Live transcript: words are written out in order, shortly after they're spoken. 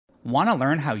Want to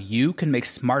learn how you can make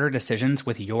smarter decisions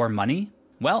with your money?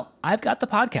 Well, I've got the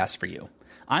podcast for you.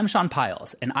 I'm Sean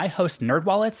Piles, and I host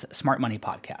NerdWallet's Smart Money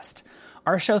Podcast.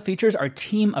 Our show features our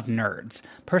team of nerds,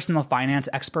 personal finance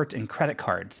experts in credit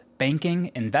cards,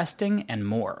 banking, investing, and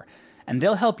more. And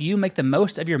they'll help you make the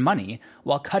most of your money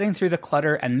while cutting through the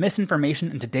clutter and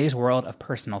misinformation in today's world of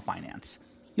personal finance.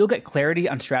 You'll get clarity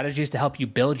on strategies to help you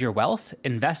build your wealth,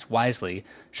 invest wisely,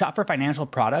 shop for financial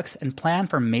products, and plan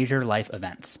for major life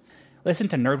events. Listen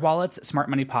to NerdWallet's Smart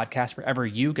Money Podcast wherever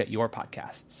you get your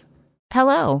podcasts.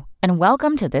 Hello, and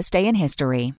welcome to This Day in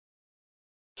History.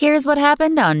 Here's what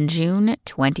happened on June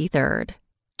 23rd.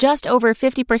 Just over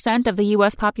 50% of the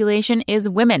U.S. population is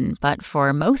women, but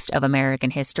for most of American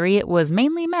history, it was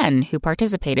mainly men who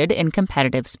participated in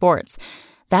competitive sports.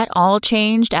 That all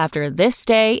changed after this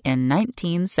day in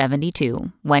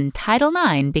 1972, when Title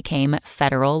IX became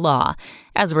federal law.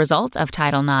 As a result of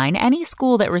Title IX, any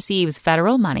school that receives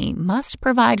federal money must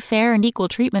provide fair and equal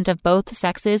treatment of both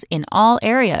sexes in all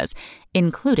areas,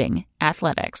 including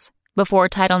athletics. Before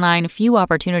Title IX, few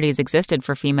opportunities existed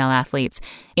for female athletes.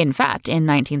 In fact, in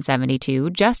 1972,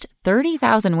 just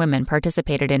 30,000 women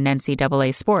participated in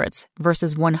NCAA sports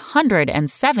versus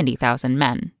 170,000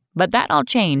 men. But that all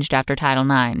changed after Title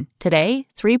IX. Today,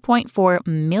 3.4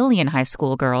 million high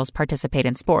school girls participate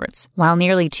in sports, while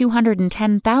nearly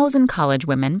 210,000 college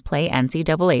women play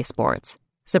NCAA sports.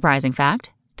 Surprising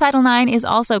fact, Title IX is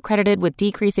also credited with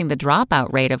decreasing the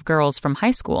dropout rate of girls from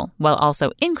high school, while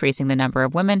also increasing the number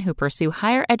of women who pursue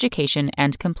higher education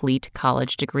and complete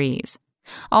college degrees.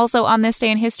 Also on this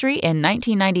day in history, in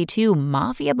 1992,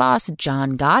 mafia boss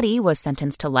John Gotti was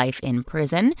sentenced to life in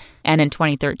prison. And in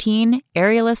 2013,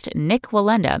 aerialist Nick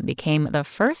Wallenda became the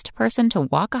first person to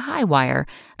walk a high wire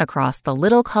across the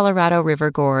Little Colorado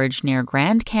River Gorge near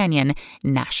Grand Canyon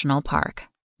National Park.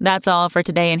 That's all for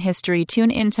today in history. Tune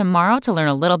in tomorrow to learn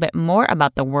a little bit more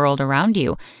about the world around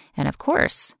you. And of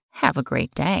course, have a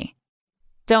great day.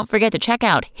 Don't forget to check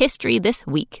out History This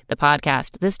Week, the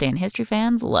podcast This Day in History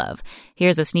fans love.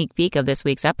 Here's a sneak peek of this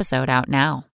week's episode out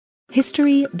now.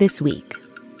 History This Week,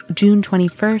 June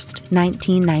 21st,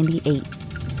 1998,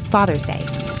 Father's Day.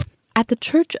 At the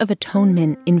Church of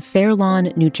Atonement in Fair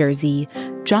Lawn, New Jersey,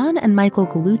 John and Michael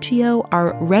Galluccio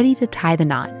are ready to tie the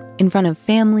knot in front of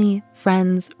family,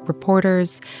 friends,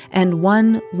 reporters, and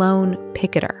one lone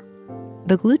picketer.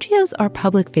 The Galluccios are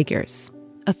public figures.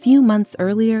 A few months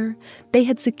earlier, they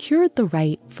had secured the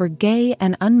right for gay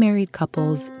and unmarried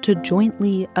couples to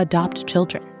jointly adopt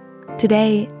children.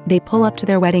 Today, they pull up to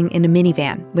their wedding in a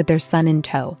minivan with their son in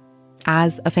tow,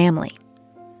 as a family.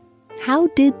 How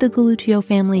did the Galluccio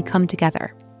family come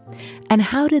together? And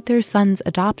how did their son's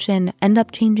adoption end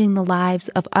up changing the lives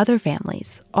of other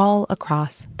families all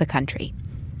across the country?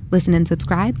 Listen and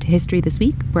subscribe to History This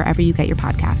Week wherever you get your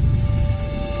podcasts.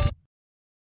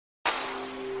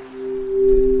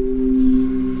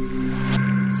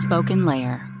 Spoken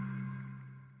Layer.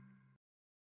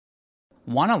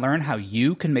 Want to learn how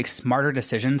you can make smarter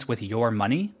decisions with your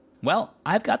money? Well,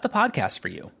 I've got the podcast for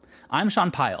you. I'm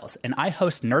Sean Piles, and I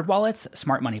host NerdWallet's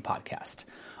Smart Money Podcast.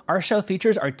 Our show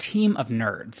features our team of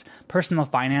nerds, personal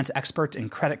finance experts in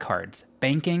credit cards,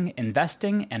 banking,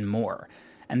 investing, and more.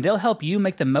 And they'll help you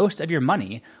make the most of your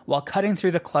money while cutting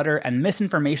through the clutter and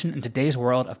misinformation in today's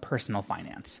world of personal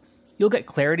finance. You'll get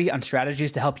clarity on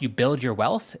strategies to help you build your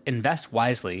wealth, invest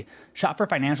wisely, shop for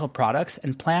financial products,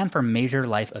 and plan for major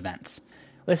life events.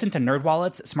 Listen to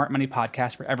NerdWallet's Smart Money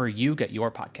Podcast wherever you get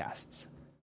your podcasts.